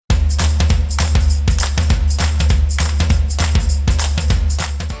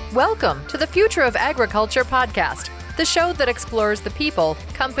Welcome to the Future of Agriculture podcast, the show that explores the people,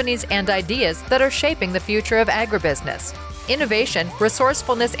 companies, and ideas that are shaping the future of agribusiness. Innovation,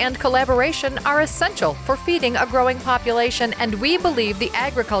 resourcefulness, and collaboration are essential for feeding a growing population, and we believe the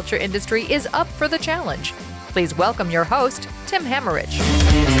agriculture industry is up for the challenge. Please welcome your host, Tim Hammerich.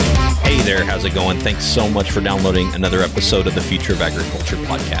 Hey there, how's it going? Thanks so much for downloading another episode of the Future of Agriculture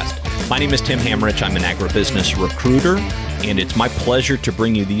podcast. My name is Tim Hammerich. I'm an agribusiness recruiter, and it's my pleasure to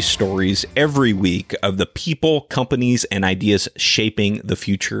bring you these stories every week of the people, companies, and ideas shaping the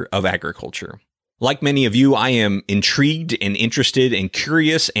future of agriculture. Like many of you, I am intrigued and interested and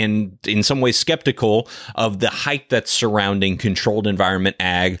curious and in some ways skeptical of the hype that's surrounding controlled environment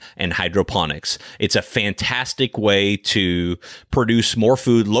ag and hydroponics. It's a fantastic way to produce more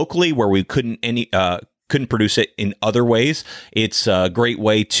food locally where we couldn't produce it in other ways. It's a great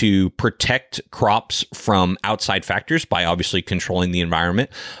way to protect crops from outside factors by obviously controlling the environment.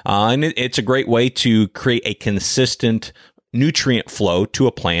 And it's a great way to create a consistent nutrient flow to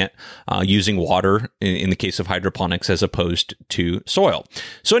a plant using water in the case of hydroponics as opposed to soil.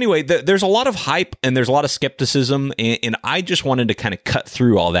 So anyway, there's a lot of hype and there's a lot of skepticism, and I just wanted to kind of cut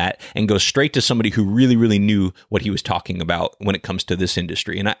through all that and go straight to somebody who really knew what he was talking about when it comes to this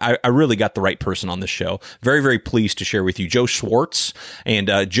industry. And I really got the right person on this show. Very pleased to share with you Joe Schwartz.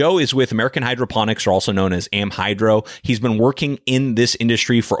 And Joe is with American Hydroponics, or also known as AmHydro. He's been working in this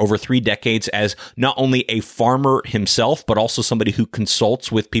industry for over 3 decades as not only a farmer himself, but also somebody who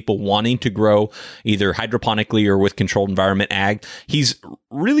consults with people wanting to grow either hydroponically or with controlled environment ag. He's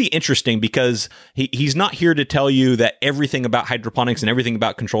really interesting because he's not here to tell you that everything about hydroponics and everything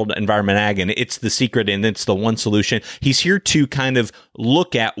about controlled environment ag and it's the secret and it's the one solution. He's here to kind of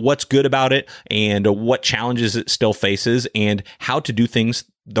look at what's good about it and what challenges it still faces and how to do things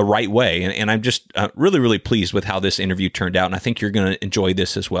the right way. And I'm just really pleased with how this interview turned out. And I think you're going to enjoy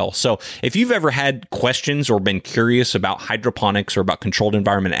this as well. So if you've ever had questions or been curious about hydroponics or about controlled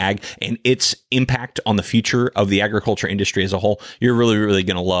environment ag and its impact on the future of the agriculture industry as a whole, you're really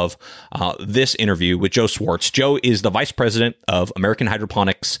going to love this interview with Joe Schwartz. Joe is the vice president of American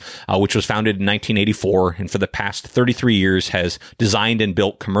Hydroponics, which was founded in 1984. And for the past 33 years has designed and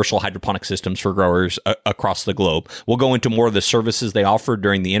built commercial hydroponic systems for growers across the globe. We'll go into more of the services they offer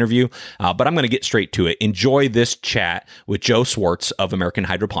during the interview, but I'm going to get straight to it. Enjoy this chat with Joe Schwartz of American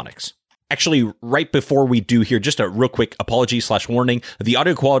Hydroponics. Actually, right before we do here, just a real quick apology/warning. The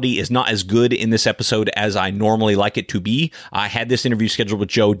audio quality is not as good in this episode as I normally like it to be. I had this interview scheduled with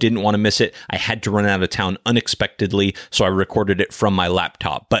Joe, didn't want to miss it. I had to run out of town unexpectedly, so I recorded it from my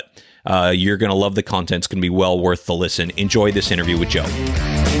laptop. But you're going to love the content. It's going to be well worth the listen. Enjoy this interview with Joe.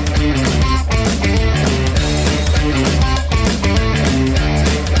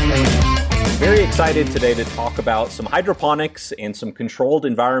 Very excited today to talk about some hydroponics and some controlled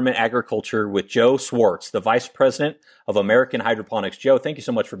environment agriculture with Joe Schwartz, the Vice President of American Hydroponics. Joe, thank you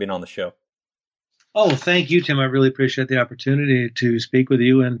so much for being on the show. Oh, thank you, Tim. I really appreciate the opportunity to speak with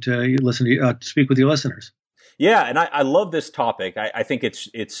you and to speak with your listeners. Yeah, and I love this topic. I think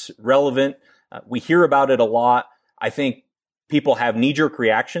it's relevant. We hear about it a lot. I think people have knee-jerk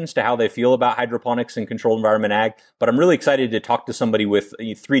reactions to how they feel about hydroponics and controlled environment ag, but I'm really excited to talk to somebody with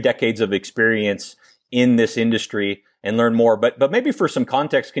 3 decades of experience in this industry and learn more. But maybe for some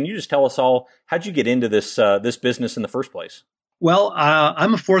context, can you just tell us all, how'd you get into this business in the first place? Well,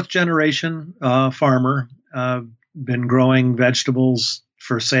 I'm a 4th-generation farmer. Been growing vegetables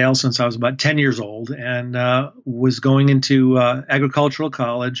for sale since I was about 10 years old, and was going into agricultural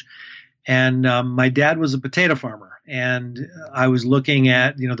college. And my dad was a potato farmer, and I was looking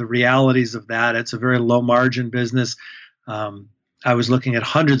at the realities of that. It's a very low margin business. I was looking at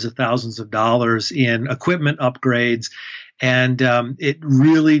hundreds of thousands of dollars in equipment upgrades, and it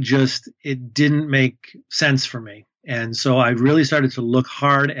really it didn't make sense for me. And so I really started to look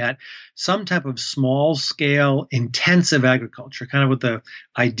hard at some type of small scale intensive agriculture, kind of with the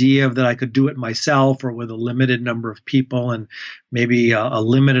idea of that I could do it myself or with a limited number of people and maybe a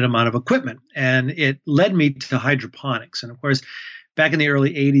limited amount of equipment. And it led me to hydroponics. And of course, back in the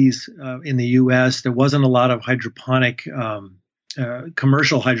early 80s in the US, there wasn't a lot of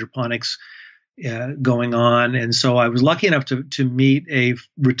commercial hydroponics going on. And so I was lucky enough to meet a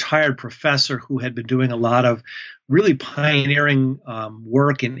retired professor who had been doing a lot of really pioneering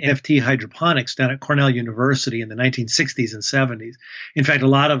work in NFT hydroponics down at Cornell University in the 1960s and 70s. In fact, a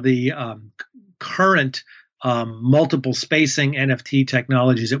lot of the current multiple spacing NFT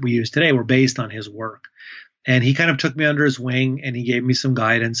technologies that we use today were based on his work. And he kind of took me under his wing and he gave me some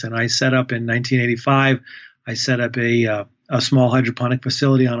guidance. And I set up in 1985, I set up a small hydroponic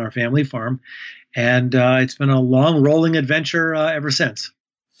facility on our family farm. And it's been a long rolling adventure ever since.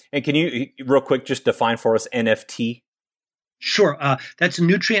 And can you, real quick, just define for us NFT? Sure. That's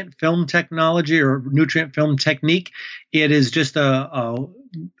nutrient film technology or nutrient film technique. It is just a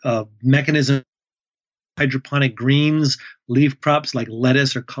mechanism, hydroponic greens, leaf crops like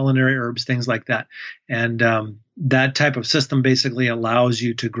lettuce or culinary herbs, things like that. And that type of system basically allows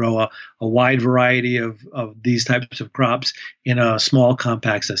you to grow a wide variety of these types of crops in a small,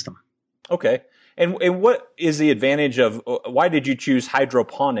 compact system. Okay. And what is the advantage of, why did you choose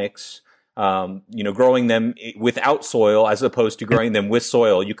hydroponics, growing them without soil as opposed to growing them with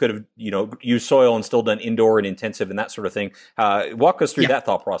soil? You could have, used soil and still done indoor and intensive and that sort of thing. Walk us through that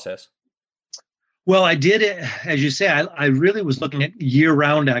thought process. Well, I did it, as you say, I really was looking at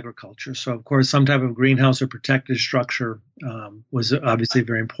year-round agriculture. So, of course, some type of greenhouse or protected structure was obviously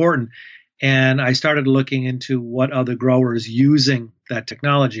very important. And I started looking into what other growers using that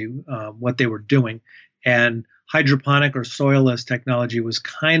technology, what they were doing. And hydroponic or soilless technology was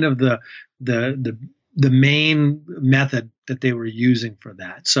kind of the main method that they were using for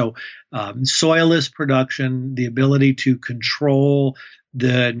that. So soilless production, the ability to control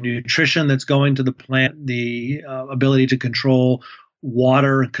the nutrition that's going to the plant, the ability to control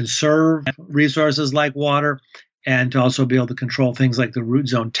water, conserve resources like water, and to also be able to control things like the root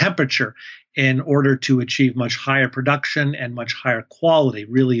zone temperature in order to achieve much higher production and much higher quality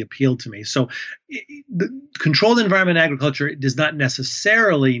really appealed to me. So the controlled environment agriculture does not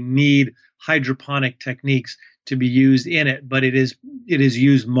necessarily need hydroponic techniques to be used in it, but it is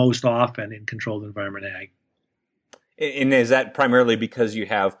used most often in controlled environment ag. And is that primarily because you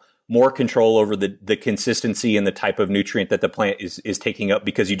have more control over the consistency and the type of nutrient that the plant is taking up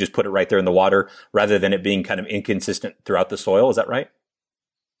because you just put it right there in the water rather than it being kind of inconsistent throughout the soil? Is that right?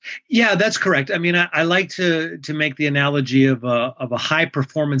 Yeah, that's correct. I mean, I like to make the analogy of a high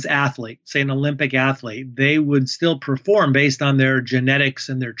performance athlete, say an Olympic athlete. They would still perform based on their genetics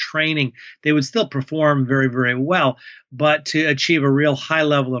and their training. They would still perform very, very well. But to achieve a real high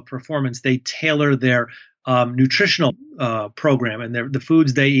level of performance, they tailor their nutritional program and the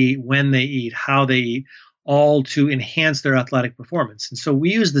foods they eat, when they eat, how they eat, all to enhance their athletic performance. And so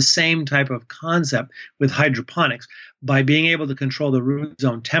we use the same type of concept with hydroponics by being able to control the root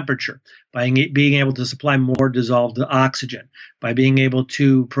zone temperature, by being able to supply more dissolved oxygen, by being able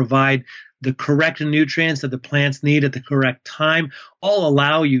to provide the correct nutrients that the plants need at the correct time, all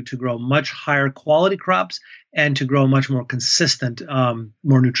allow you to grow much higher quality crops and to grow much more consistent,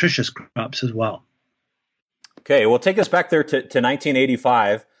 more nutritious crops as well. Okay, well, take us back there to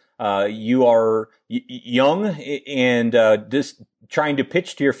 1985. You are young and just trying to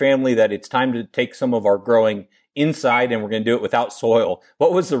pitch to your family that it's time to take some of our growing inside and we're going to do it without soil.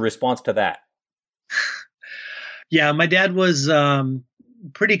 What was the response to that? Yeah, my dad was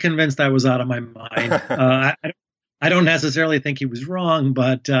pretty convinced I was out of my mind. I don't necessarily think he was wrong,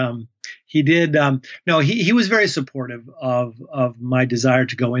 but he did. He was very supportive of my desire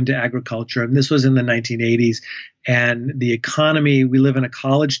to go into agriculture. And this was in the 1980s. And the economy, we live in a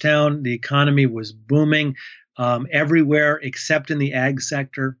college town. The economy was booming everywhere except in the ag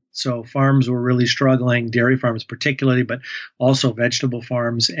sector. So farms were really struggling, dairy farms particularly, but also vegetable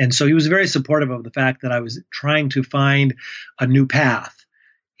farms. And so he was very supportive of the fact that I was trying to find a new path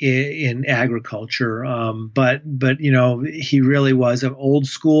in agriculture. But he really was an old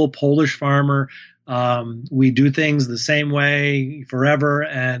school Polish farmer. We do things the same way forever.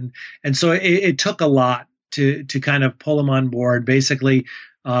 And so it took a lot to kind of pull him on board. Basically,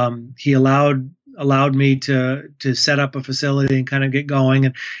 he allowed me to set up a facility and kind of get going.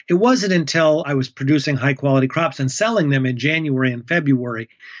 And it wasn't until I was producing high quality crops and selling them in January and February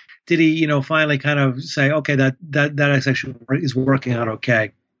did he, finally kind of say, okay, that actually is working out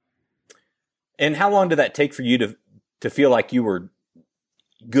okay. And how long did that take for you to feel like you were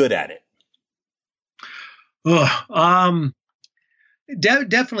good at it?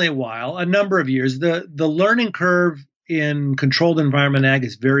 Definitely a while, a number of years. The learning curve in controlled environment ag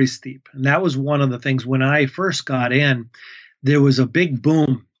is very steep. And that was one of the things when I first got in, there was a big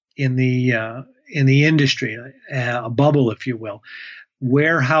boom in the industry, a bubble, if you will.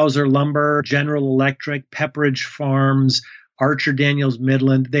 Weyerhaeuser Lumber, General Electric, Pepperidge Farms, Archer Daniels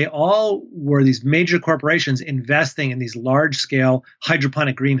Midland, they all were these major corporations investing in these large-scale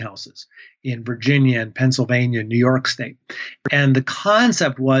hydroponic greenhouses in Virginia and Pennsylvania, New York State. And the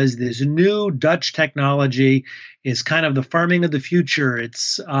concept was this new Dutch technology is kind of the farming of the future.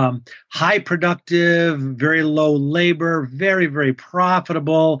 It's high productive, very low labor, very, very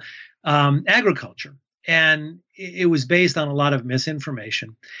profitable agriculture. And it was based on a lot of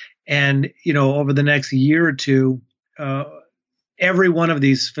misinformation. And, over the next year or two, every one of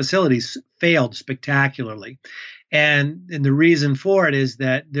these facilities failed spectacularly. And the reason for it is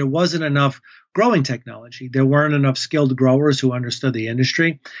that there wasn't enough growing technology. There weren't enough skilled growers who understood the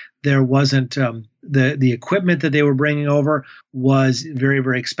industry. There wasn't the equipment that they were bringing over was very,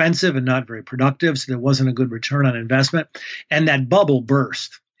 very expensive and not very productive. So there wasn't a good return on investment. And that bubble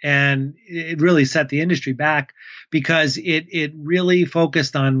burst. And it really set the industry back because it really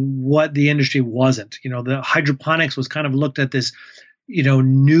focused on what the industry wasn't. The hydroponics was kind of looked at this,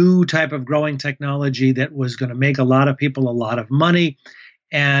 new type of growing technology that was going to make a lot of people a lot of money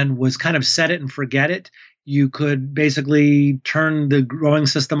and was kind of set it and forget it. You could basically turn the growing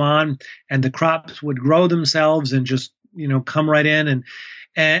system on and the crops would grow themselves and just, come right in.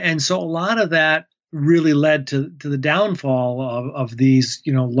 And so a lot of that really led to the downfall of these,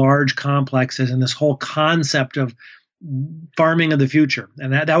 large complexes and this whole concept of farming of the future.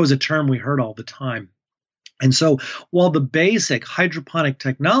 And that was a term we heard all the time. And so while the basic hydroponic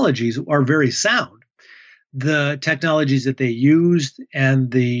technologies are very sound, the technologies that they used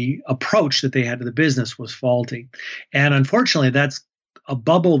and the approach that they had to the business was faulty. And unfortunately, that's a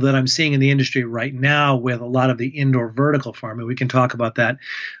bubble that I'm seeing in the industry right now with a lot of the indoor vertical farming. We can talk about that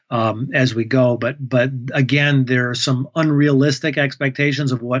as we go. But again, there are some unrealistic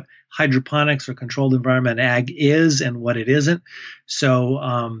expectations of what hydroponics or controlled environment ag is and what it isn't.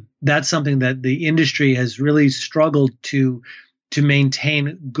 So that's something that the industry has really struggled to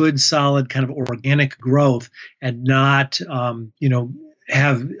maintain good, solid kind of organic growth and not,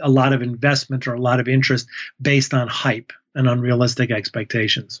 have a lot of investment or a lot of interest based on hype and unrealistic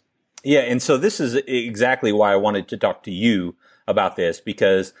expectations. Yeah, and so this is exactly why I wanted to talk to you about this,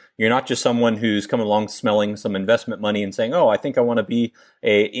 because you're not just someone who's coming along smelling some investment money and saying, oh, I think I want to be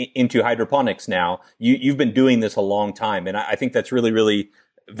into hydroponics now. You've been doing this a long time, and I think that's really, really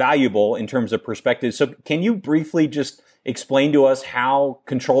valuable in terms of perspective. So can you briefly just explain to us how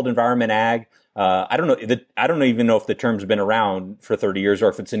controlled environment ag, I don't even know if the term's been around for 30 years or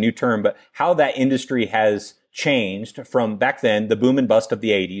if it's a new term, but how that industry has changed from back then, the boom and bust of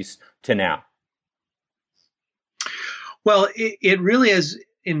the 80s, to now? Well, it really is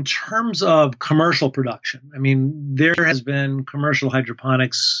in terms of commercial production. I mean, there has been commercial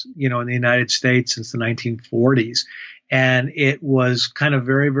hydroponics, in the United States since the 1940s. And it was kind of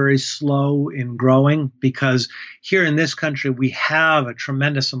very, very slow in growing because here in this country, we have a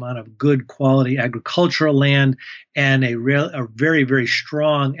tremendous amount of good quality agricultural land and a very, very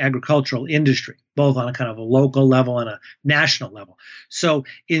strong agricultural industry, both on a kind of a local level and a national level. So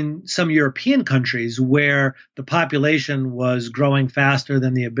in some European countries where the population was growing faster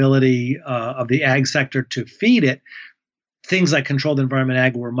than the ability of the ag sector to feed it, things like controlled environment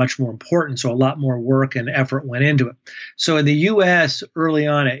ag were much more important, so a lot more work and effort went into it. So in the U.S., early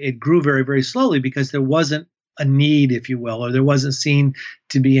on, it grew very, very slowly because there wasn't a need, if you will, or there wasn't seen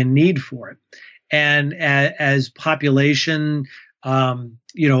to be a need for it. And as population, urban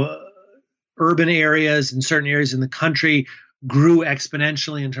areas and certain areas in the country grew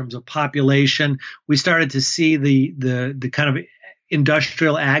exponentially in terms of population, we started to see the kind of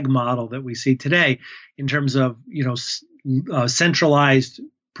industrial ag model that we see today in terms of, centralized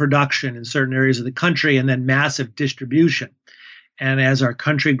production in certain areas of the country and then massive distribution. And as our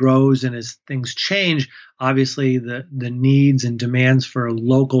country grows and as things change, obviously the needs and demands for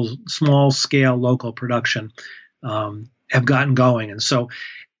local, small scale local production have gotten going. And so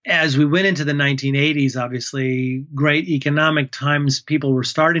as we went into the 1980s, obviously great economic times, people were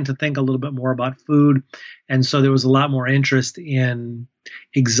starting to think a little bit more about food. And so there was a lot more interest in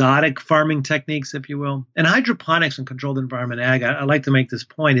exotic farming techniques, if you will. And hydroponics and controlled environment ag, I like to make this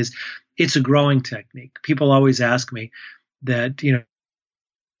point, is it's a growing technique. People always ask me that,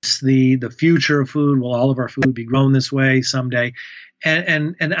 the future of food, will all of our food be grown this way someday?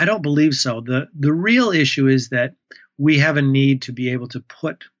 And I don't believe so. The real issue is that we have a need to be able to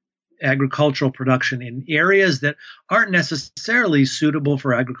put agricultural production in areas that aren't necessarily suitable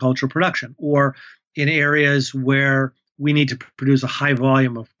for agricultural production, or in areas where we need to produce a high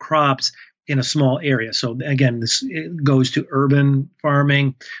volume of crops in a small area. So again, this goes to urban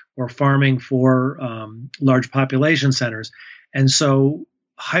farming or farming for large population centers. And so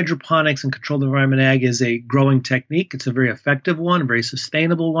hydroponics and controlled environment ag is a growing technique. It's a very effective one, a very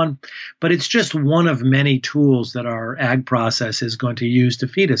sustainable one, but it's just one of many tools that our ag process is going to use to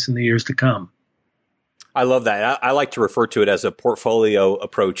feed us in the years to come. I love that. I like to refer to it as a portfolio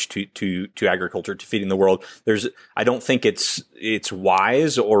approach to agriculture, to feeding the world. I don't think it's it's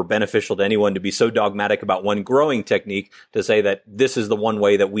wise or beneficial to anyone to be so dogmatic about one growing technique to say that this is the one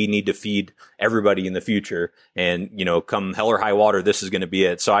way that we need to feed everybody in the future. And, come hell or high water, this is going to be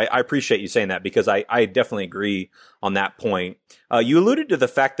it. So I appreciate you saying that, because I definitely agree on that point. You alluded to the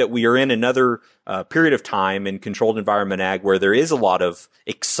fact that we are in another period of time in controlled environment ag where there is a lot of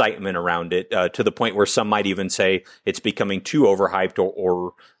excitement around it, to the point where some might even say it's becoming too overhyped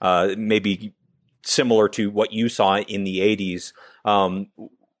or maybe similar to what you saw in the 80s.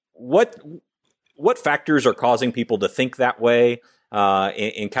 What factors are causing people to think that way,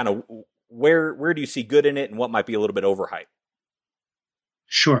 and kind of where do you see good in it, and what might be a little bit overhyped?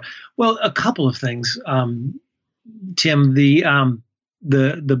 Sure. Well, a couple of things, Tim.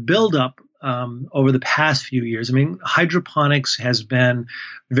 The buildup over the past few years. I mean, hydroponics has been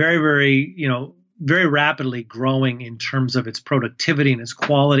very, very, very rapidly growing in terms of its productivity and its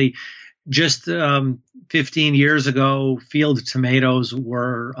quality. Just 15 years ago, field tomatoes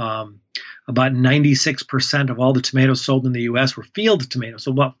were about 96% of all the tomatoes sold in the U.S. were field tomatoes.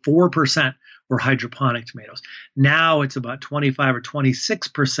 So about 4% were hydroponic tomatoes. Now it's about 25 or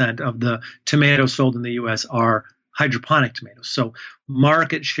 26% of the tomatoes sold in the U.S. are hydroponic tomatoes. So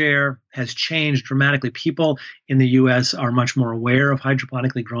market share has changed dramatically. People in the U.S. are much more aware of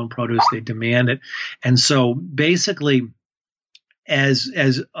hydroponically grown produce. They demand it. And so basically, as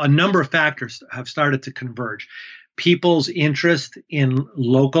a number of factors have started to converge, people's interest in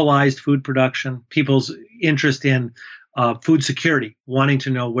localized food production, people's interest in food security, wanting to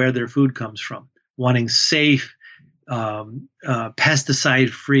know where their food comes from, wanting safe,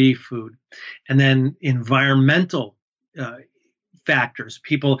 pesticide-free food, and then environmental factors,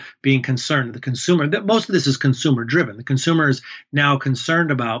 people being concerned, the consumer, most of this is consumer driven. The consumer is now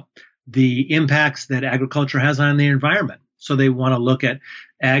concerned about the impacts that agriculture has on the environment. So they want to look at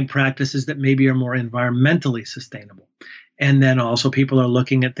ag practices that maybe are more environmentally sustainable. And then also people are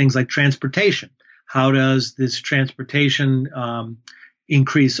looking at things like transportation. How does this transportation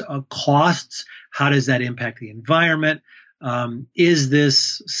increase costs? How does that impact the environment? Is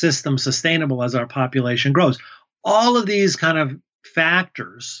this system sustainable as our population grows? All of these kind of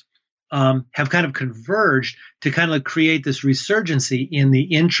factors have kind of converged to kind of create this resurgency in the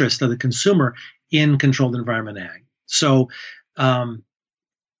interest of the consumer in controlled environment ag. So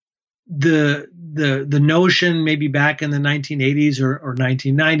the notion maybe back in the 1980s or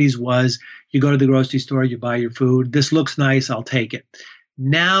 1990s was you go to the grocery store, you buy your food. This looks nice, I'll take it.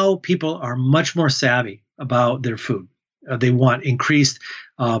 Now people are much more savvy about their food. They want increased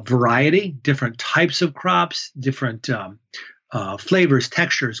variety, different types of crops, different flavors,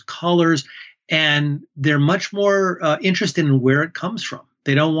 textures, colors, and they're much more interested in where it comes from.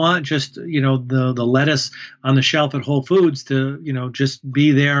 They don't want just, the lettuce on the shelf at Whole Foods to, just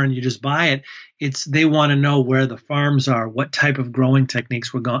be there and you just buy it. They want to know where the farms are, what type of growing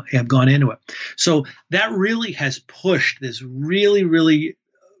techniques have gone into it. So that really has pushed this really, really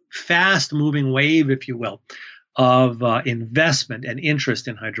fast moving wave, if you will, of investment and interest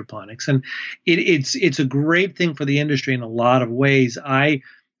in hydroponics. And it's a great thing for the industry in a lot of ways. I,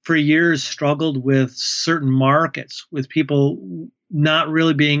 for years, struggled with certain markets, with people not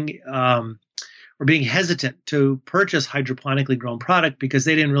really being or being hesitant to purchase hydroponically grown product because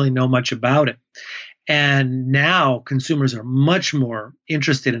they didn't really know much about it. And now consumers are much more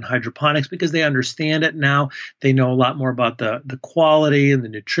interested in hydroponics because they understand it now. They know a lot more about the quality and the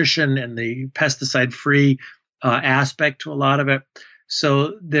nutrition and the pesticide-free aspect to a lot of it.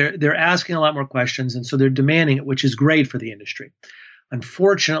 So they're asking a lot more questions, and so they're demanding it, which is great for the industry.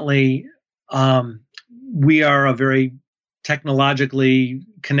 Unfortunately, we are a very technologically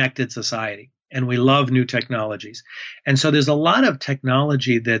connected society, and we love new technologies. And so there's a lot of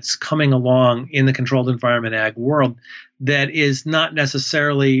technology that's coming along in the controlled environment ag world that is not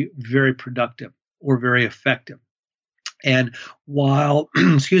necessarily very productive or very effective. And while,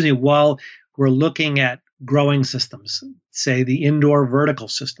 while we're looking at growing systems, say the indoor vertical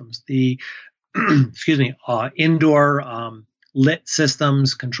systems, the, indoor lit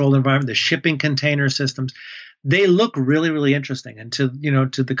systems, controlled environment, the shipping container systems, they look really, really interesting. And to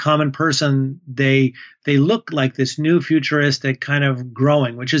the common person, they look like this new futuristic kind of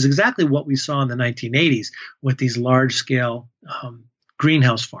growing, which is exactly what we saw in the 1980s with these large scale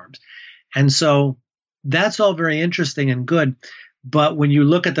greenhouse farms. And so that's all very interesting and good. But when you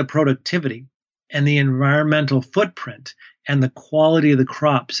look at the productivity and the environmental footprint and the quality of the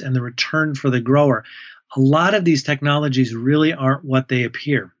crops and the return for the grower, a lot of these technologies really aren't what they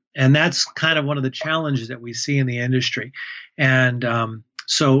appear. And that's kind of one of the challenges that we see in the industry. And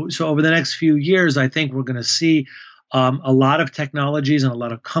so over the next few years, I think we're going to see a lot of technologies and a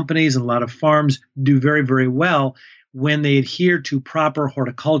lot of companies and a lot of farms do very, very well when they adhere to proper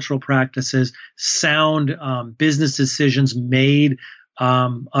horticultural practices, sound business decisions made,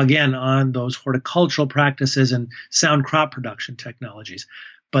 again, on those horticultural practices and sound crop production technologies.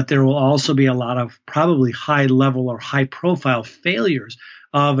 But there will also be a lot of probably high level or high profile failures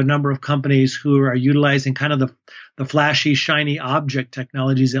of a number of companies who are utilizing kind of the flashy, shiny object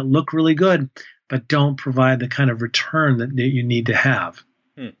technologies that look really good, but don't provide the kind of return that you need to have.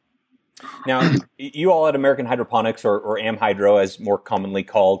 Now, you all at American Hydroponics, or AmHydro as more commonly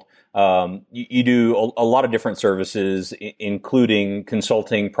called, you do a lot of different services, including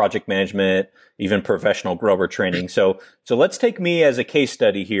consulting, project management, even professional grower training. So let's take me as a case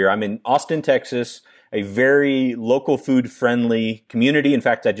study here. I'm in Austin, Texas, a very local food friendly community. In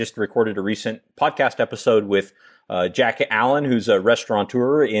fact, I just recorded a recent podcast episode with Jack Allen, who's a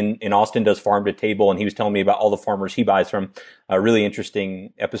restaurateur in Austin, does farm to table, and he was telling me about all the farmers he buys from. A really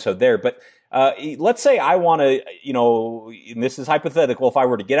interesting episode there. But let's say I want to, and this is hypothetical, if I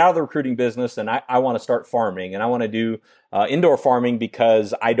were to get out of the recruiting business and I want to start farming, and I want to do indoor farming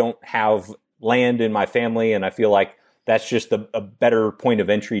because I don't have land in my family, and I feel like that's just a better point of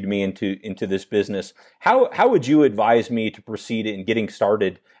entry to me into this business. How would you advise me to proceed in getting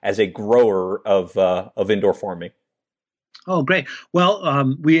started as a grower of indoor farming? Oh, great.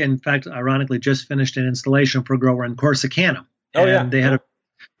 Well, we, in fact, ironically, just finished an installation for a grower in Corsicana. Oh, yeah. And they had a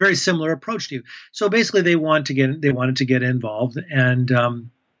very similar approach to you. So basically, they wanted to get involved and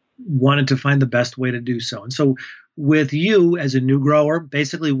wanted to find the best way to do so. And so with you as a new grower,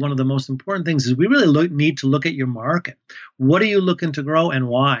 basically one of the most important things is we really need to look at your market. What are you looking to grow and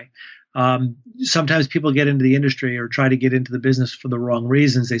why? Sometimes people get into the industry or try to get into the business for the wrong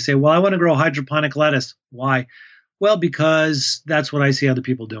reasons. They say, well, I want to grow hydroponic lettuce. Why? Well, because that's what I see other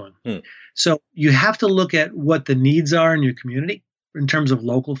people doing. So you have to look at what the needs are in your community in terms of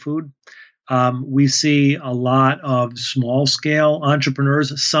local food. We see a lot of small scale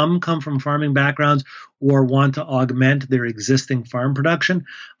entrepreneurs. Some come from farming backgrounds or want to augment their existing farm production.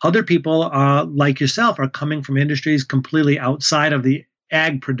 Other people, like yourself, are coming from industries completely outside of the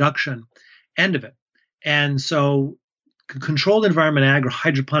ag production end of it. And so controlled environment ag or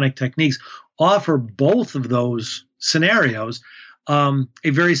hydroponic techniques offer both of those scenarios a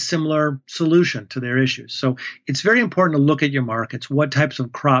very similar solution to their issues. So it's very important to look at your markets, what types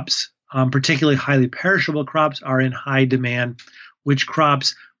of crops, particularly highly perishable crops, are in high demand, which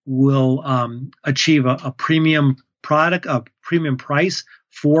crops will achieve a premium product, a premium price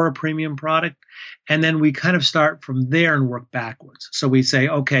for a premium product. And then we kind of start from there and work backwards. So we say,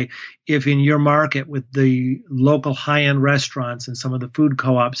 okay, if in your market with the local high-end restaurants and some of the food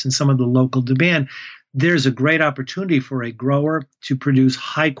co-ops and some of the local demand, there's a great opportunity for a grower to produce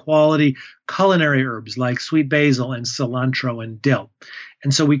high-quality culinary herbs like sweet basil and cilantro and dill.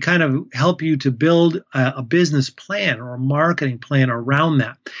 And so we kind of help you to build a business plan or a marketing plan around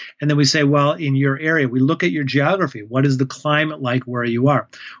that. And then we say, well, in your area, we look at your geography. What is the climate like where you are?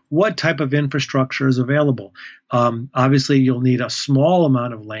 What type of infrastructure is available? Obviously, you'll need a small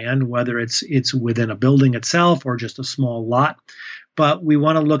amount of land, whether it's within a building itself or just a small lot. But we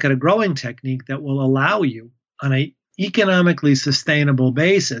want to look at a growing technique that will allow you on an economically sustainable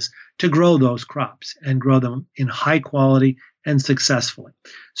basis to grow those crops and grow them in high quality and successfully.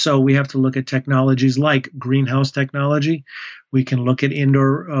 So we have to look at technologies like greenhouse technology. We can look at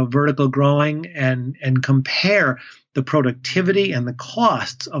indoor vertical growing and compare the productivity and the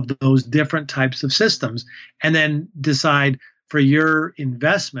costs of those different types of systems, and then decide for your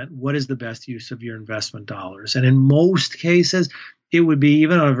investment, what is the best use of your investment dollars. And in most cases, it would be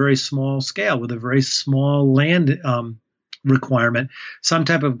even on a very small scale with a very small land requirement, some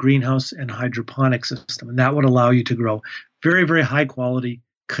type of greenhouse and hydroponic system. And that would allow you to grow very, very high quality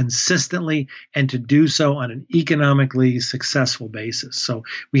consistently and to do so on an economically successful basis. So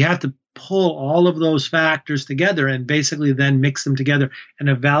we have to pull all of those factors together and basically then mix them together and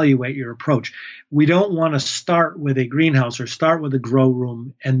evaluate your approach. We don't want to start with a greenhouse or start with a grow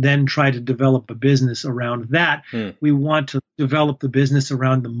room and then try to develop a business around that. We want to develop the business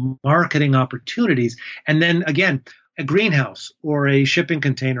around the marketing opportunities. And then again, a greenhouse or a shipping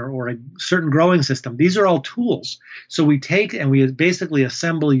container or a certain growing system, these are all tools. So we take and we basically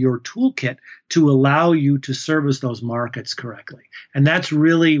assemble your toolkit to allow you to service those markets correctly. And that's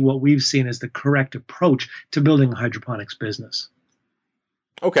really what we've seen as the correct approach to building a hydroponics business.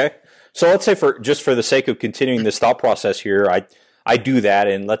 Okay. So let's say for the sake of continuing this thought process here, I do that.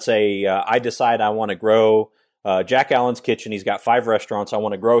 And let's say I decide I want to grow Jack Allen's Kitchen. He's got 5 restaurants. I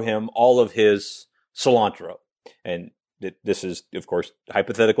want to grow him all of his cilantro. And this is, of course,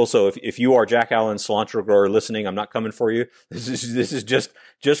 hypothetical. So if you are Jack Allen cilantro grower listening, I'm not coming for you. This is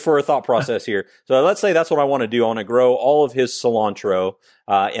just for a thought process here. So let's say that's what I want to do. I want to grow all of his cilantro,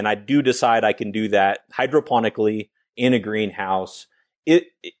 and I do decide I can do that hydroponically in a greenhouse.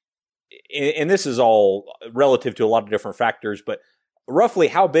 And this is all relative to a lot of different factors, but roughly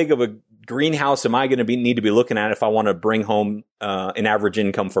how big of a greenhouse am I going to need to be looking at if I want to bring home an average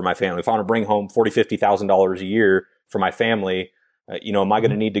income for my family? If I want to bring home $40,000, $50,000 a year for my family, am I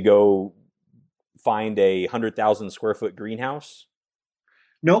going to need to go find a 100,000 square foot greenhouse?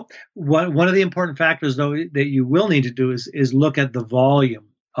 Nope. One of the important factors, though, that you will need to do is look at the volume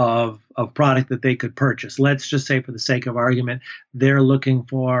of product that they could purchase. Let's just say, for the sake of argument, they're looking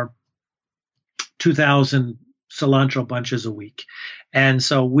for 2,000 cilantro bunches a week. And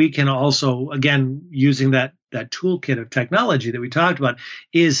so we can also, again, using that toolkit of technology that we talked about,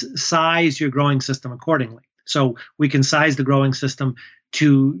 is size your growing system accordingly. So we can size the growing system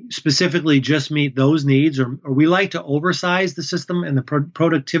to specifically just meet those needs, or we like to oversize the system and the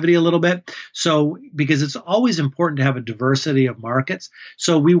productivity a little bit. So, because it's always important to have a diversity of markets.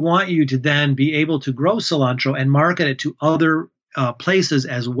 So we want you to then be able to grow cilantro and market it to other places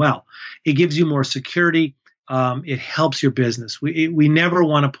as well. It gives you more security. It helps your business. We never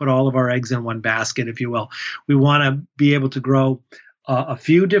want to put all of our eggs in one basket, if you will. We want to be able to grow a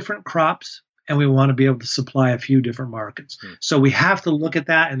few different crops, and we want to be able to supply a few different markets. So we have to look at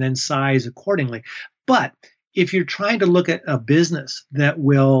that and then size accordingly. But if you're trying to look at a business that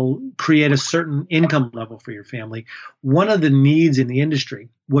will create a certain income level for your family, one of the needs in the industry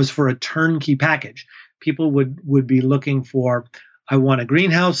was for a turnkey package. People would be looking for, I want a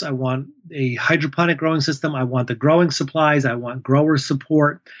greenhouse, I want a hydroponic growing system, I want the growing supplies, I want grower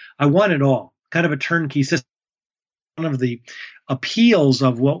support, I want it all, kind of a turnkey system. One of the appeals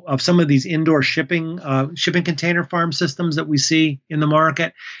of some of these indoor shipping container farm systems that we see in the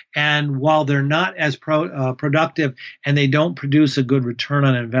market, and while they're not as productive and they don't produce a good return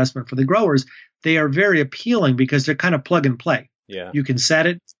on investment for the growers, they are very appealing because they're kind of plug and play. Yeah, you can set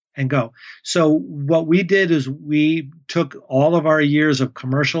it and go. So what we did is we took all of our years of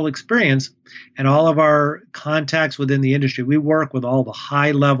commercial experience and all of our contacts within the industry. We work with all the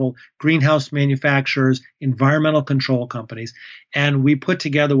high-level greenhouse manufacturers, environmental control companies, and we put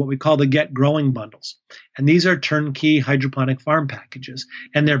together what we call the Get Growing bundles. And these are turnkey hydroponic farm packages,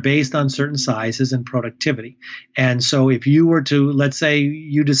 and they're based on certain sizes and productivity. And so if you were to, let's say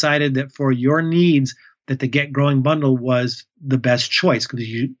you decided that for your needs, that the Get Growing bundle was the best choice because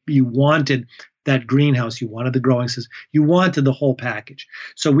you wanted that greenhouse, you wanted the growing system, you wanted the whole package.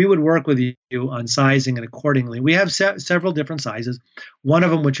 So we would work with you on sizing it accordingly. We have several different sizes. One of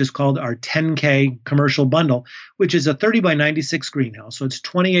them, which is called our 10K commercial bundle, which is a 30 by 96 greenhouse. So it's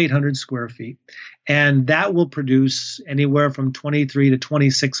 2,800 square feet. And that will produce anywhere from 23 to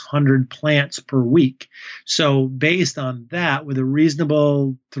 2,600 plants per week. So based on that, with a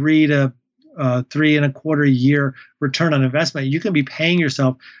reasonable 3.25 year return on investment, you can be paying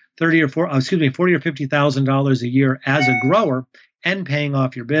yourself $40,000 or $50,000 a year as a grower and paying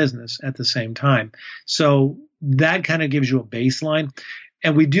off your business at the same time. So that kind of gives you a baseline.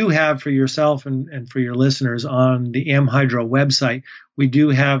 And we do have, for yourself and for your listeners, on the AmHydro website, we do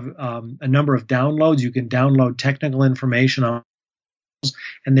have a number of downloads. You can download technical information on,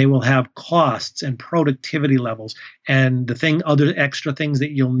 and they will have costs and productivity levels and other extra things that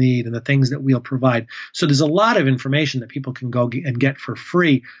you'll need and the things that we'll provide. So there's a lot of information that people can go and get for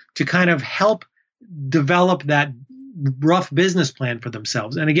free to kind of help develop that rough business plan for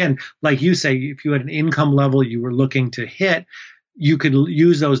themselves. And again, like you say, if you had an income level you were looking to hit, you could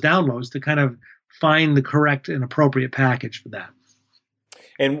use those downloads to kind of find the correct and appropriate package for that.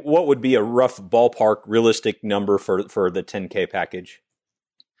 And what would be a rough ballpark realistic number for the 10K package?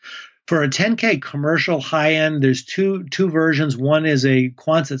 For a 10K commercial high-end, there's two versions. One is a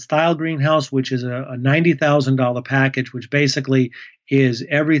Quonset style greenhouse, which is a $90,000 package, which basically is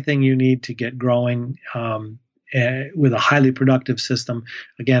everything you need to get growing with a highly productive system.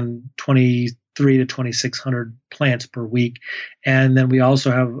 Again, 23 to 2,600 plants per week. And then we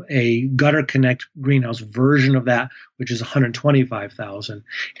also have a Gutter Connect greenhouse version of that, which is $125,000.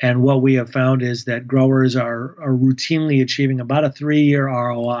 And what we have found is that growers are routinely achieving about a 3-year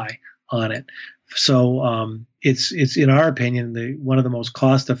ROI on it. So it's in our opinion one of the most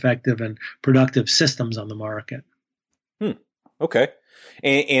cost-effective and productive systems on the market. Okay.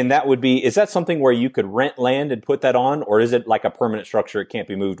 And that would be, is that something where you could rent land and put that on, or is it like a permanent structure? It can't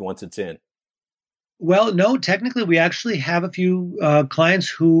be moved once it's in? Well, no, technically we actually have a few clients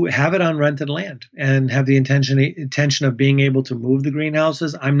who have it on rented land and have the intention of being able to move the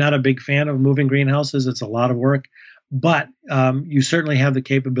greenhouses. I'm not a big fan of moving greenhouses. It's a lot of work. but you certainly have the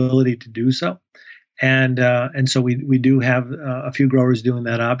capability to do so. And so we do have a few growers doing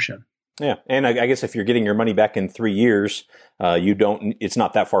that option. Yeah, and I guess if you're getting your money back in 3 years, it's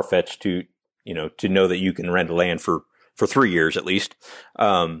not that far fetched to know that you can rent land for 3 years at least.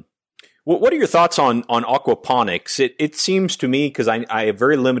 What are your thoughts on aquaponics? It seems to me, because I have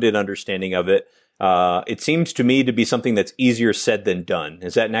very limited understanding of it, it seems to me to be something that's easier said than done.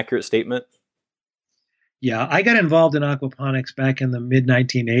 Is that an accurate statement? Yeah, I got involved in aquaponics back in the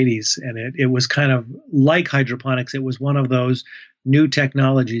mid-1980s, and it was kind of like hydroponics. It was one of those new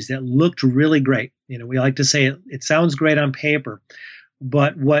technologies that looked really great. We like to say it sounds great on paper,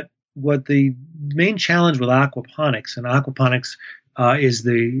 but what the main challenge with aquaponics, and aquaponics is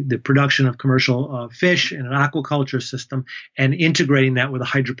the production of commercial fish in an aquaculture system and integrating that with a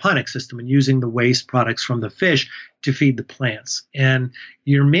hydroponic system and using the waste products from the fish to feed the plants. And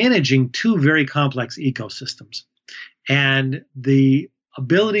you're managing two very complex ecosystems. And the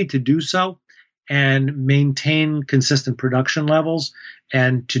ability to do so and maintain consistent production levels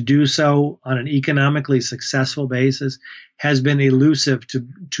and to do so on an economically successful basis has been elusive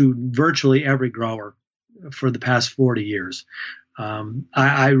to virtually every grower for the past 40 years.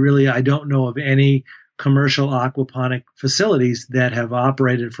 I don't know of any commercial aquaponic facilities that have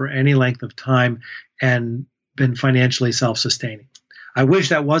operated for any length of time and been financially self-sustaining. I wish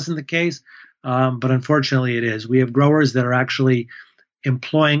that wasn't the case, but unfortunately it is. We have growers that are actually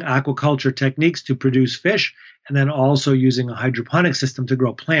employing aquaculture techniques to produce fish and then also using a hydroponic system to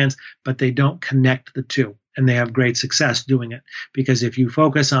grow plants, but they don't connect the two. And they have great success doing it, because if you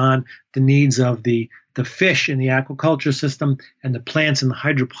focus on the needs of the fish in the aquaculture system and the plants in the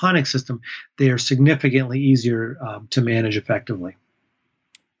hydroponic system, they are significantly easier to manage effectively.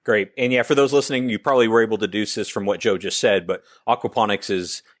 Great. And yeah, for those listening, you probably were able to deduce this from what Joe just said, but aquaponics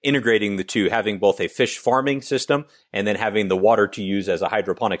is integrating the two, having both a fish farming system and then having the water to use as a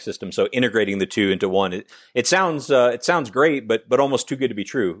hydroponic system. So integrating the two into one. It sounds great, but almost too good to be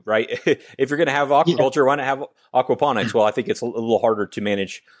true, right? If you're going to have aquaculture, why not have aquaponics? Well, I think it's a little harder to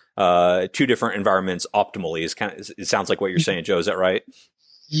manage two different environments optimally. It sounds like what you're saying, Joe. Is that right?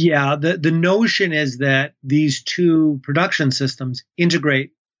 Yeah. The notion is that these two production systems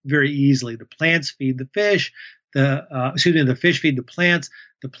integrate very easily. The plants feed the fish, the fish feed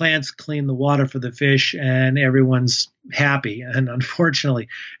the plants clean the water for the fish, and everyone's happy. And unfortunately,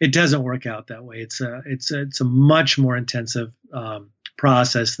 it doesn't work out that way. It's a much more intensive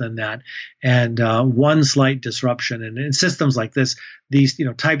process than that. And one slight disruption, and in systems like this,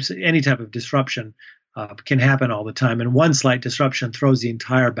 any type of disruption can happen all the time, and one slight disruption throws the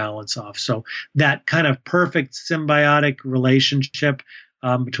entire balance off. So that kind of perfect symbiotic relationship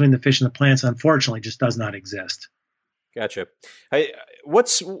between the fish and the plants, unfortunately, just does not exist. Gotcha.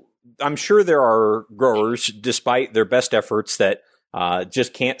 I'm sure there are growers, despite their best efforts, that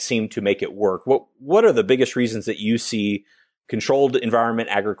just can't seem to make it work. What are the biggest reasons that you see controlled environment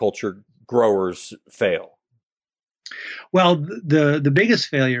agriculture growers fail? Well, the biggest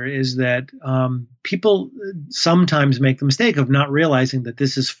failure is that people sometimes make the mistake of not realizing that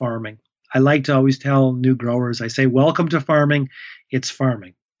this is farming. I like to always tell new growers, I say, welcome to farming. It's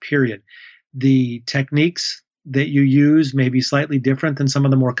farming, period. The techniques that you use may be slightly different than some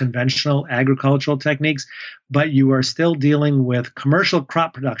of the more conventional agricultural techniques, but you are still dealing with commercial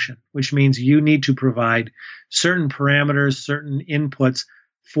crop production, which means you need to provide certain parameters, certain inputs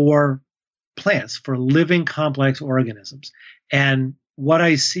for plants, for living complex organisms. And what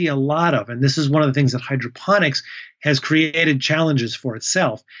I see a lot of, and this is one of the things that hydroponics has created challenges for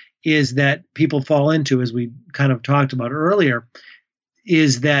itself, is that people fall into, as we kind of talked about earlier,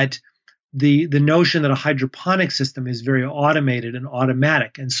 is that the notion that a hydroponic system is very automated and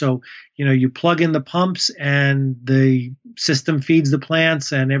automatic. And so, you plug in the pumps and the system feeds the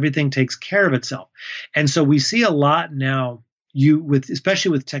plants and everything takes care of itself. And so we see a lot now,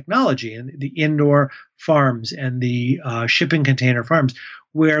 especially with technology and the indoor farms and the shipping container farms,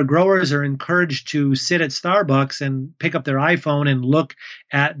 where growers are encouraged to sit at Starbucks and pick up their iPhone and look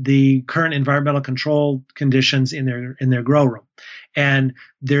at the current environmental control conditions in their grow room. And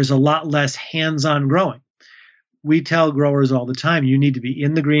there's a lot less hands-on growing. We tell growers all the time, you need to be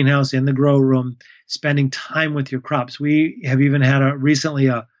in the greenhouse, in the grow room, spending time with your crops. We have even had recently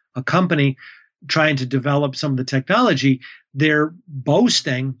a company trying to develop some of the technology. They're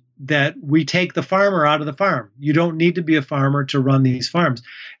boasting that we take the farmer out of the farm. You don't need to be a farmer to run these farms.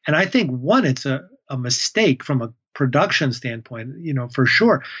 And I think, one, it's a mistake from a production standpoint, for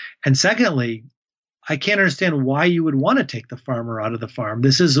sure. And secondly, I can't understand why you would want to take the farmer out of the farm.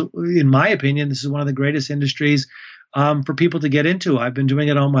 This is, in my opinion, this is one of the greatest industries for people to get into. I've been doing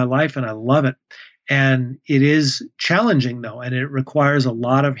it all my life and I love it. And it is challenging, though, and it requires a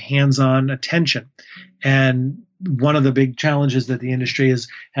lot of hands-on attention. And one of the big challenges that the industry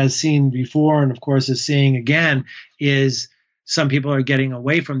has seen before, and of course is seeing again, is some people are getting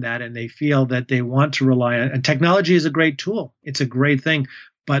away from that, and they feel that they want to rely on, and technology is a great tool. It's a great thing,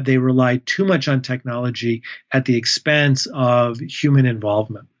 but they rely too much on technology at the expense of human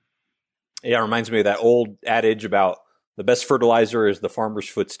involvement. Yeah, it reminds me of that old adage about the best fertilizer is the farmer's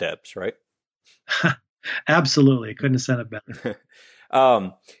footsteps, right? Absolutely. Couldn't have said it better.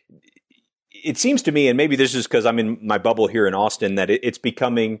 It seems to me, and maybe this is because I'm in my bubble here in Austin, that it's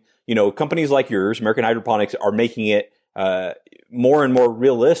becoming, companies like yours, American Hydroponics, are making it more and more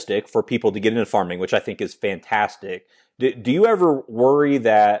realistic for people to get into farming, which I think is fantastic. Do you ever worry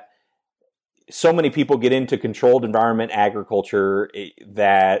that so many people get into controlled environment agriculture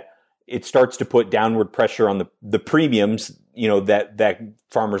that it starts to put downward pressure on the premiums, that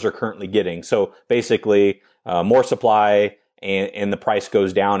farmers are currently getting? So basically, more supply and the price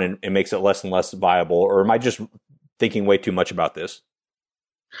goes down and makes it less and less viable. Or am I just thinking way too much about this?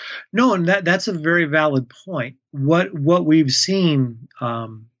 No, and that's a very valid point. What we've seen,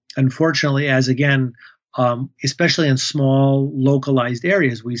 unfortunately, as again, especially in small localized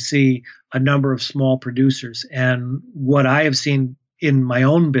areas, we see a number of small producers. And what I have seen in my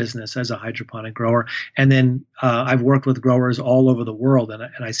own business as a hydroponic grower, and then I've worked with growers all over the world, and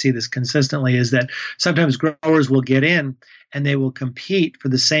I see this consistently, is that sometimes growers will get in and they will compete for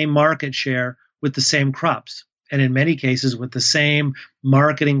the same market share with the same crops, and in many cases with the same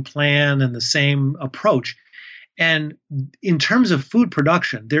marketing plan and the same approach. And in terms of food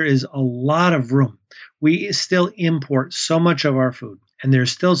production, there is a lot of room. We still import so much of our food, and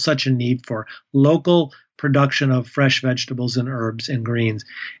there's still such a need for local production of fresh vegetables and herbs and greens.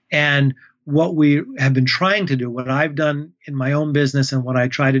 And what we have been trying to do, what I've done in my own business and what I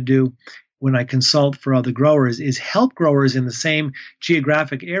try to do when I consult for other growers, is help growers in the same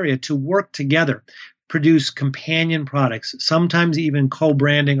geographic area to work together, produce companion products, sometimes even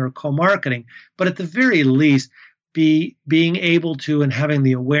co-branding or co-marketing, but at the very least, being able to and having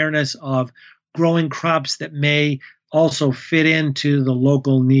the awareness of growing crops that may also fit into the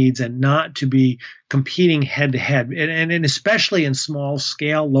local needs and not to be competing head to head. And especially in small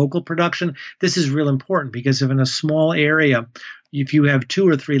scale local production, this is real important, because if in a small area, if you have 2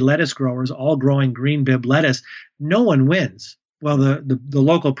 or 3 lettuce growers all growing green bib lettuce, no one wins. Well, the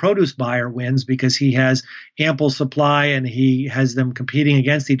local produce buyer wins because he has ample supply and he has them competing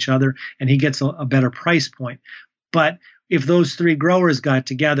against each other, and he gets a better price point. But if those 3 growers got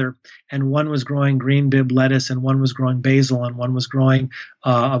together and one was growing green bib lettuce and one was growing basil and one was growing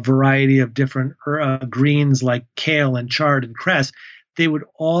a variety of different greens like kale and chard and cress, they would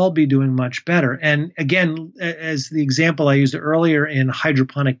all be doing much better. And again, as the example I used earlier in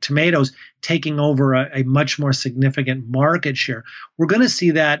hydroponic tomatoes taking over a much more significant market share, we're going to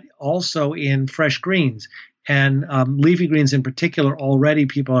see that also in fresh greens. And leafy greens in particular, already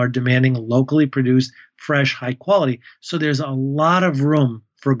people are demanding locally produced, fresh, high quality. So there's a lot of room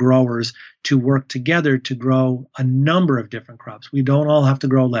for growers to work together to grow a number of different crops. We don't all have to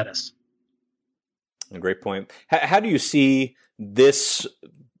grow lettuce. A great point. How do you see this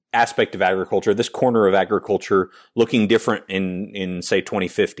aspect of agriculture, this corner of agriculture, looking different in say,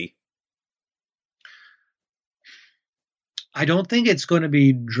 2050? I don't think it's going to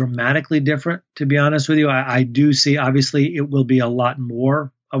be dramatically different, to be honest with you. I do see, obviously, it will be a lot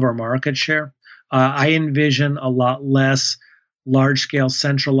more of our market share. I envision a lot less large-scale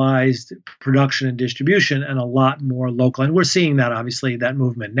centralized production and distribution and a lot more local. And we're seeing that, obviously, that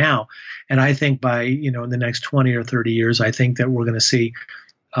movement now. And I think by, in the next 20 or 30 years, I think that we're going to see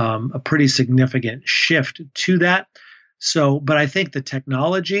a pretty significant shift to that. So, but I think the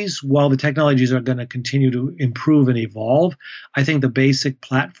technologies, while the technologies are going to continue to improve and evolve, I think the basic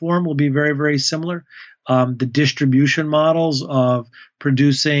platform will be very, very similar. The distribution models of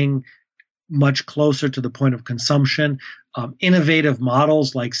producing much closer to the point of consumption, innovative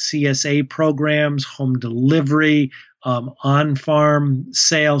models like CSA programs, home delivery, on-farm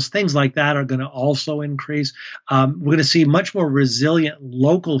sales, things like that are going to also increase. We're going to see much more resilient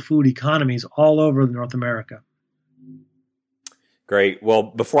local food economies all over North America. Great. Well,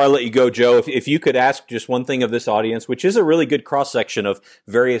 before I let you go, Joe, if you could ask just one thing of this audience, which is a really good cross-section of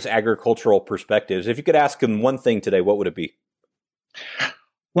various agricultural perspectives, if you could ask them one thing today, what would it be?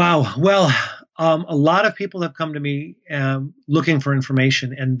 Wow. Well, a lot of people have come to me looking for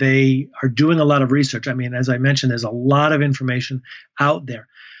information, and they are doing a lot of research. I mean, as I mentioned, there's a lot of information out there.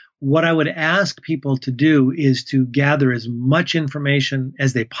 what I would ask people to do is to gather as much information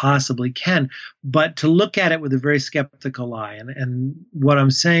as they possibly can, but to look at it with a very skeptical eye. And what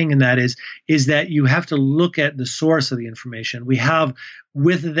I'm saying in that is that you have to look at the source of the information. We have,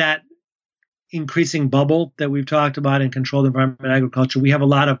 with that increasing bubble that we've talked about in controlled environment agriculture, we have a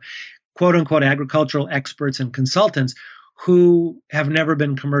lot of quote unquote agricultural experts and consultants who have never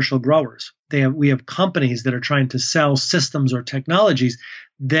been commercial growers. We have companies that are trying to sell systems or technologies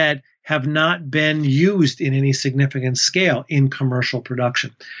that have not been used in any significant scale in commercial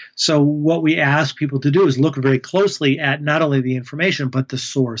production. So what we ask people to do is look very closely at not only the information, but the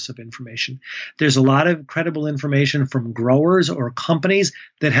source of information. There's a lot of credible information from growers or companies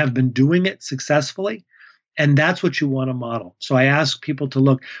that have been doing it successfully, and that's what you want to model. So I ask people to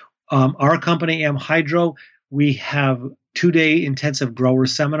look. Our company, AmHydro, we have 2-day intensive grower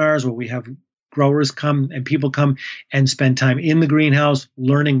seminars where we have growers come and people come and spend time in the greenhouse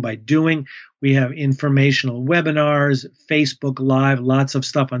learning by doing. We have informational webinars, Facebook Live, lots of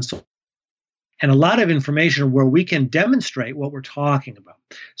stuff on social, and a lot of information where we can demonstrate what we're talking about.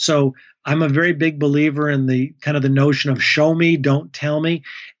 So I'm a very big believer in the kind of the notion of show me, don't tell me.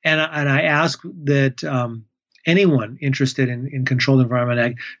 And I ask that anyone interested in controlled environment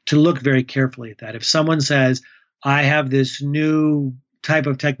ag to look very carefully at that. If someone says, I have this new type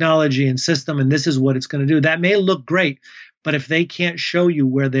of technology and system, and this is what it's going to do, that may look great, but if they can't show you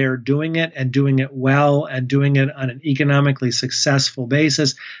where they're doing it and doing it well and doing it on an economically successful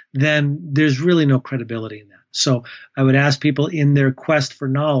basis, then there's really no credibility in that. So I would ask people in their quest for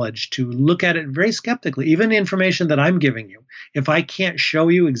knowledge to look at it very skeptically, even information that I'm giving you. If I can't show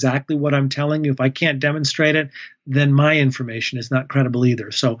you exactly what I'm telling you, if I can't demonstrate it, then my information is not credible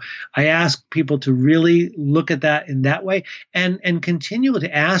either. So I ask people to really look at that in that way and continue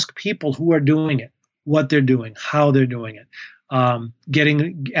to ask people who are doing it, what they're doing, how they're doing it.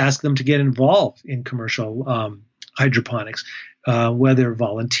 Ask them to get involved in commercial hydroponics, whether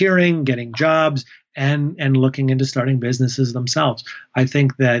volunteering, getting jobs, and looking into starting businesses themselves. I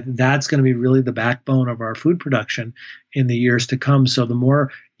think that that's going to be really the backbone of our food production in the years to come. So the more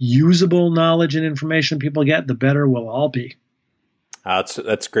usable knowledge and information people get, the better we'll all be.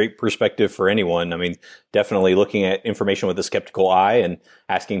 That's great perspective for anyone. I mean, definitely looking at information with a skeptical eye and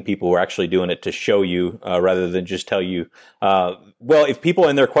asking people who are actually doing it to show you rather than just tell you. Well, if people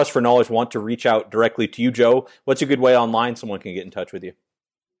in their quest for knowledge want to reach out directly to you, Joe, what's a good way online someone can get in touch with you?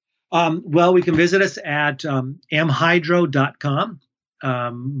 Well, we can visit us at amhydro.com.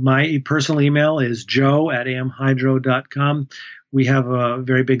 My personal email is joe@amhydro.com. We have a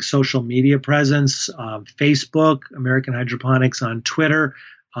very big social media presence, Facebook, American Hydroponics on Twitter,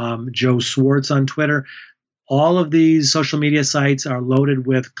 Joe Swartz on Twitter. All of these social media sites are loaded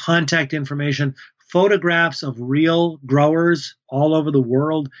with contact information, photographs of real growers all over the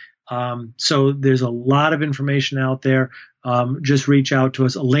world. So there's a lot of information out there. Just reach out to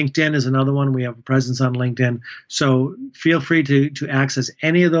us. LinkedIn is another one. We have a presence on LinkedIn. So feel free to access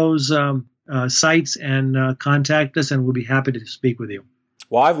any of those sites and contact us, and we'll be happy to speak with you.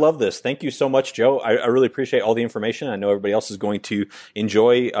 Well, I've loved this. Thank you so much, Joe. I really appreciate all the information. I know everybody else is going to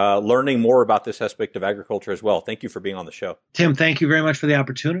enjoy learning more about this aspect of agriculture as well. Thank you for being on the show. Tim, thank you very much for the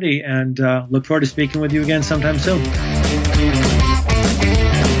opportunity, and look forward to speaking with you again sometime soon.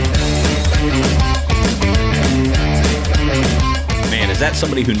 Is that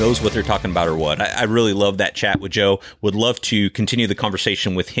somebody who knows what they're talking about or what? I really love that chat with Joe. Would love to continue the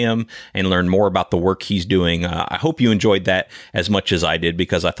conversation with him and learn more about the work he's doing. I hope you enjoyed that as much as I did,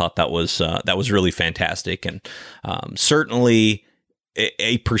 because I thought that was really fantastic, and certainly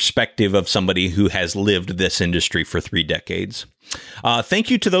a perspective of somebody who has lived this industry for 3 decades. Thank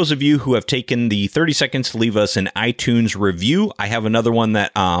you to those of you who have taken the 30 seconds to leave us an iTunes review. I have another one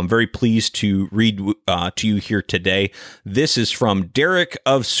that I'm very pleased to read to you here today. This is from Derek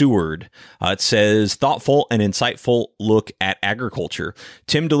of Seward. It says, thoughtful and insightful look at agriculture.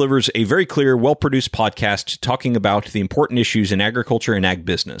 Tim delivers a very clear, well-produced podcast talking about the important issues in agriculture and ag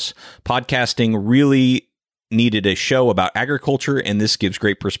business. Podcasting really needed a show about agriculture, and this gives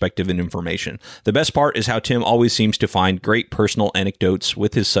great perspective and information. The best part is how Tim always seems to find great personal anecdotes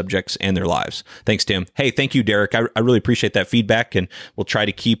with his subjects and their lives. Thanks, Tim. Hey, thank you, Derek. I really appreciate that feedback, and we'll try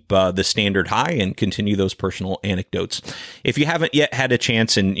to keep the standard high and continue those personal anecdotes. If you haven't yet had a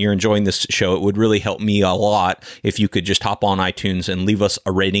chance and you're enjoying this show, it would really help me a lot if you could just hop on iTunes and leave us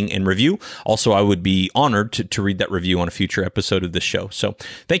a rating and review. Also, I would be honored to read that review on a future episode of this show. So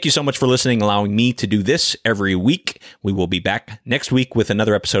thank you so much for listening, allowing me to do this every week. We will be back next week with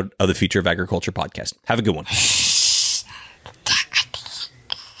another episode of the Future of Agriculture podcast. Have a good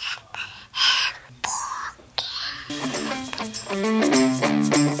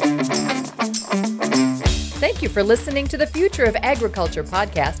one. Thank you for listening to the Future of Agriculture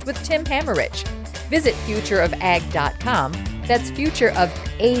podcast with Tim Hammerich. Visit futureofag.com, that's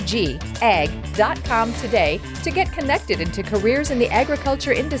futureofag.com today to get connected into careers in the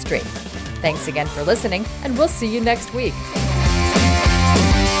agriculture industry. Thanks again for listening, and we'll see you next week.